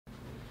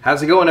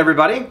How's it going,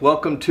 everybody?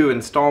 Welcome to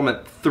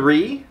installment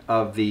 3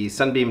 of the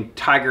Sunbeam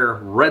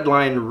Tiger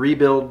Redline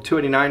Rebuild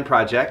 289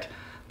 project.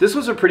 This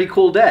was a pretty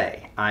cool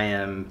day. I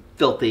am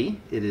filthy.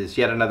 It is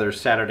yet another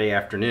Saturday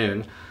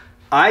afternoon.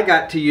 I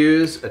got to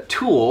use a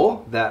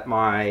tool that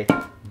my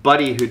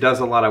buddy who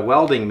does a lot of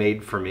welding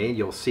made for me.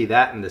 You'll see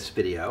that in this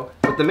video.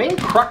 But the main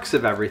crux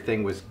of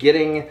everything was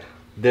getting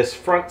this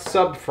front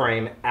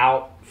subframe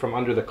out from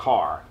under the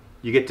car.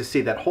 You get to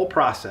see that whole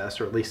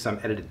process, or at least some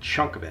edited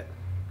chunk of it.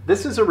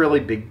 This is a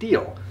really big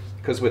deal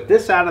because with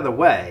this out of the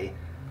way,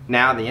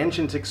 now the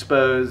engine's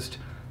exposed.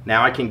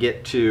 Now I can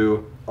get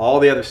to all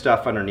the other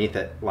stuff underneath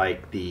it,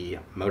 like the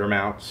motor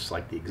mounts,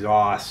 like the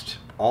exhaust,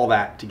 all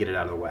that, to get it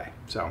out of the way.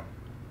 So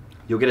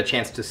you'll get a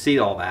chance to see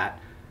all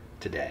that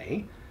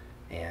today,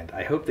 and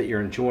I hope that you're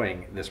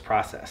enjoying this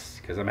process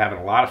because I'm having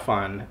a lot of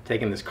fun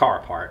taking this car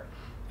apart.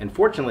 And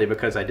fortunately,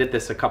 because I did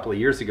this a couple of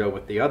years ago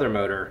with the other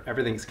motor,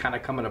 everything's kind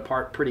of coming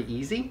apart pretty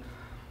easy.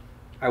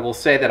 I will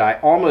say that I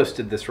almost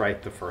did this right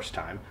the first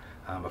time.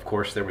 Of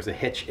course, there was a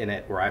hitch in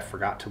it where I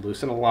forgot to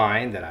loosen a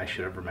line that I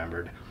should have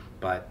remembered,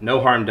 but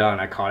no harm done.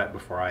 I caught it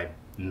before I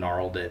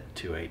gnarled it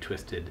to a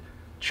twisted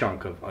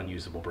chunk of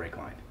unusable brake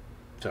line.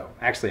 So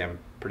actually, I'm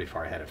pretty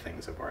far ahead of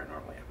things of where I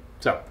normally am.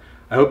 So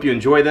I hope you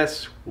enjoy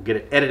this. We'll get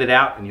it edited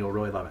out and you'll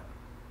really love it.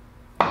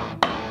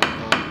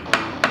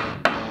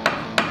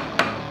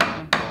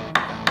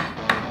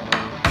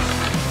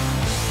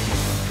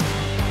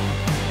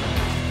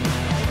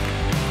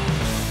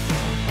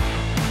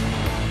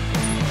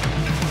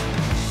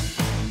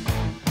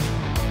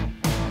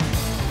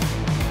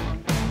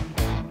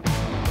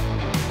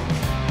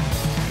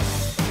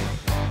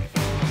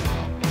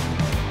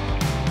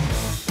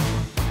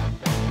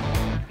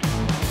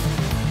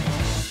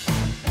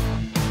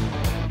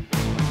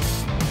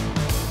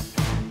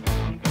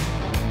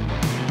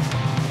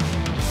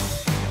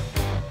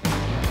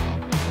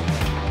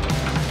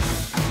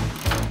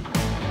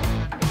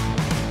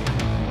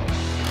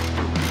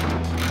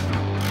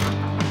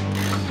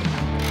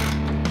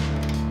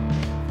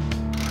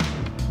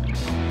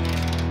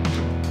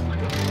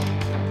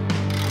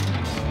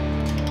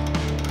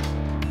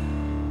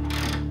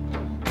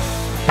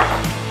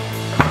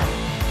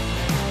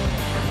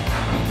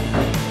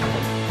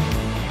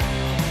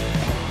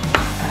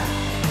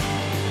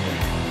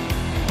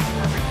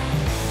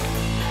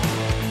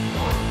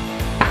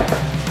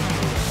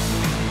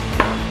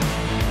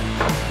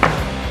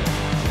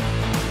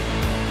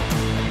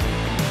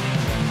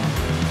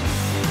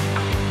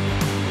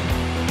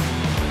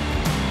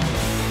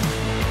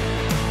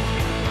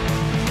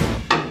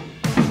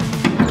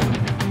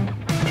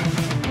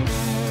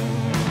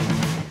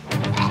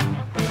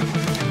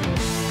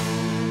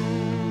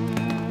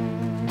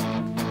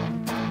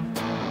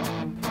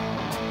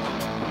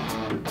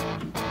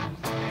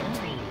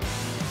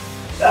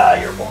 Ah,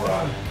 you're a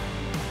moron.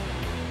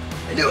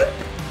 I knew it.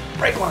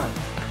 Brake line.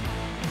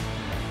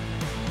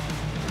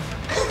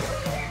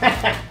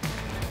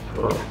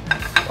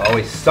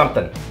 Always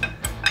something.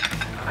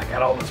 I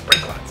got all those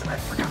brake lines and I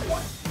forgot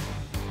one.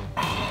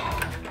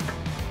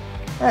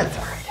 That's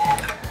all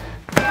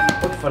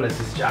right. What fun is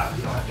this job?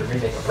 You don't have to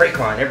remake a brake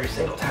line every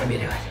single time you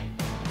do it.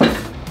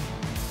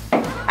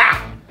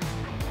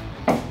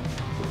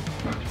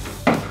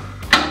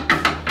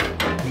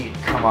 I need to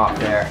come off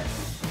there.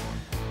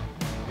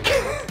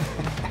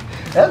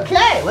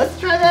 Okay, let's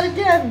try that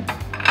again.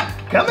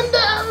 Coming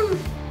down.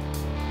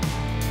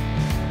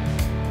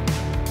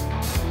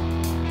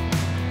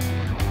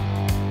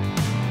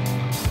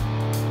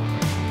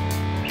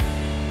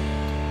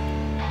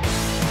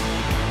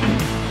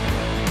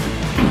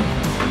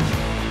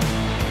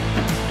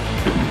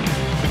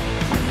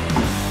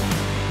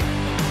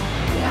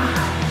 Yeah.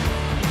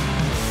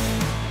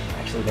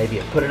 Actually, maybe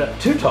I put it up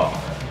too tall.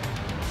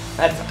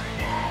 That's all right.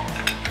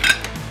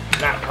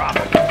 Not a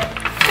problem.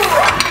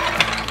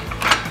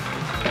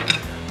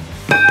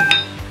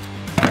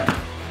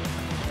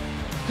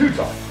 Too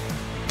tall.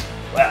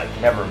 Well, you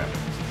can never remember.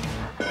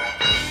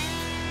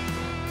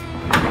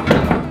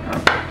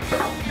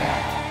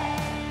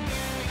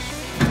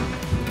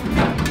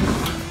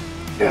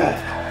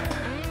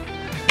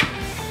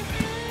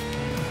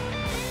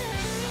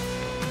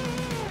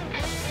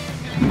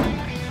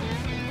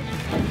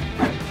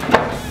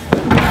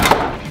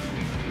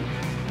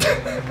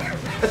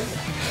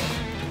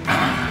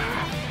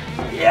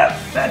 Yep,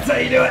 that's how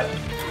you do it.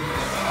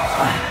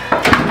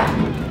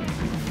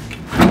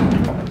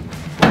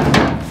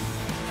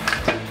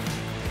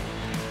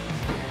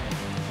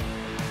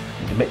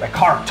 To make my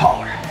car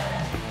taller.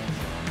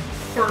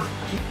 Or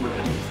keep rid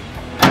of these.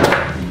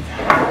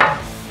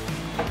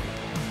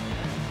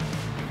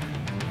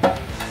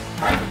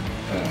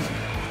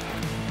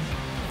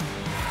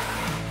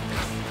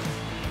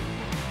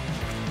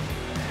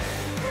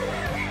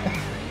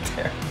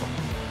 Terrible.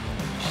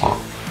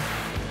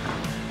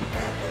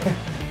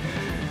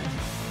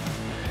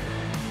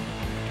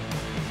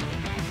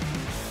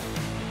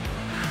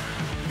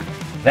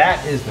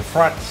 That is the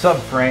front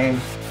subframe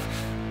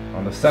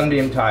on the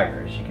Sunbeam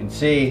Tiger. As you can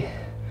see,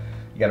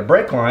 you got a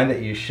brake line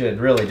that you should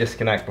really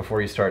disconnect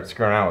before you start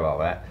screwing around with all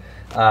that.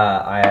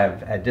 I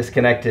have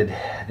disconnected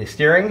the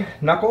steering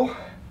knuckle,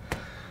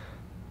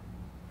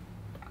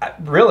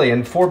 really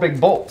in 4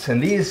 big bolts.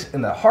 And these,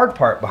 and the hard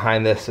part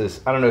behind this is,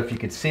 I don't know if you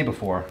could see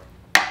before,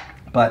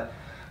 but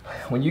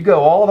when you go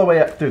all the way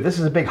up through, this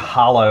is a big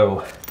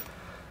hollow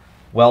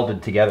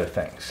welded together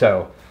thing.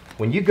 So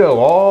when you go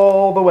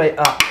all the way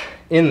up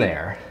in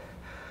there,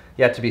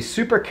 you have to be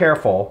super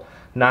careful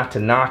not to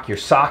knock your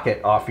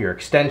socket off your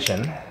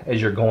extension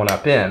as you're going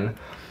up in,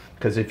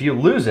 because if you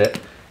lose it,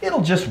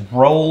 it'll just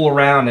roll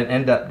around and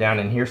end up down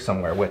in here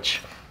somewhere, which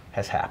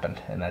has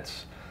happened. And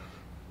that's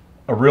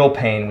a real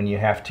pain when you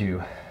have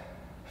to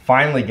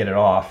finally get it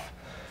off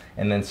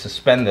and then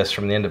suspend this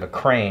from the end of a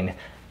crane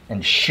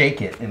and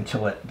shake it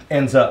until it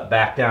ends up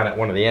back down at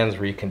one of the ends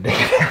where you can dig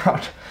it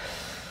out.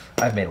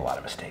 I've made a lot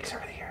of mistakes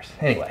over the years.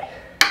 Anyway,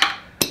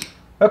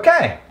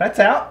 okay, that's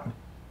out.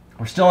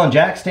 We're still on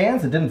jack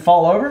stands. It didn't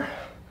fall over.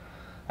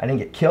 I didn't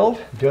get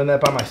killed doing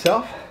that by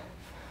myself.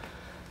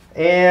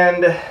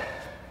 And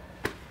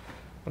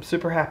I'm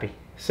super happy.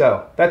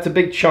 So that's a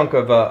big chunk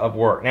of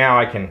work. Now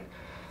I can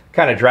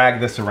kind of drag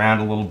this around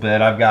a little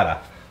bit. I've got a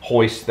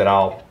hoist that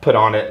I'll put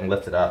on it and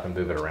lift it up and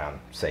move it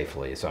around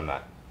safely, so I'm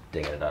not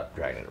dinging it up,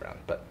 dragging it around.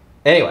 But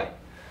anyway,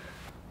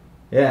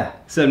 yeah.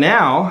 So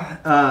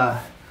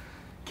now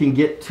can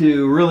get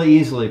to really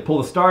easily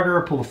pull the starter,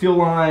 pull the fuel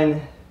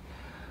line,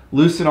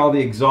 loosen all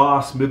the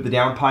exhausts, move the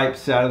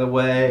downpipes out of the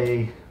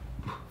way,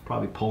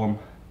 probably pull them.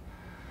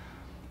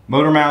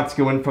 Motor mounts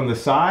go in from the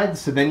sides,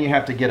 so then you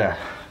have to get a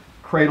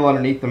cradle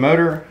underneath the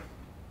motor,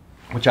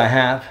 which I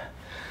have.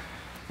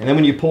 And then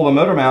when you pull the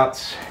motor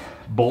mounts,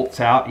 bolts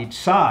out each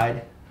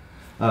side,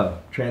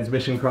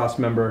 transmission cross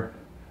member.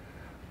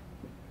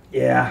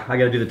 Yeah, I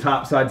gotta do the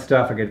top side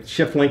stuff. I got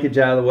shift linkage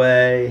out of the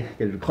way,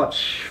 gotta do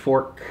clutch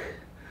fork.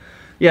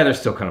 Yeah, there's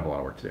still kind of a lot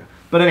of work to do.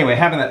 But anyway,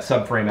 having that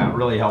subframe out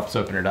really helps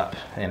open it up,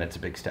 and it's a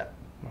big step.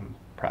 I'm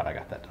proud I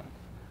got that done.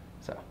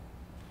 So,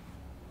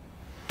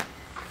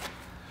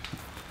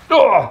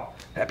 oh,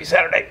 happy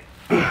Saturday.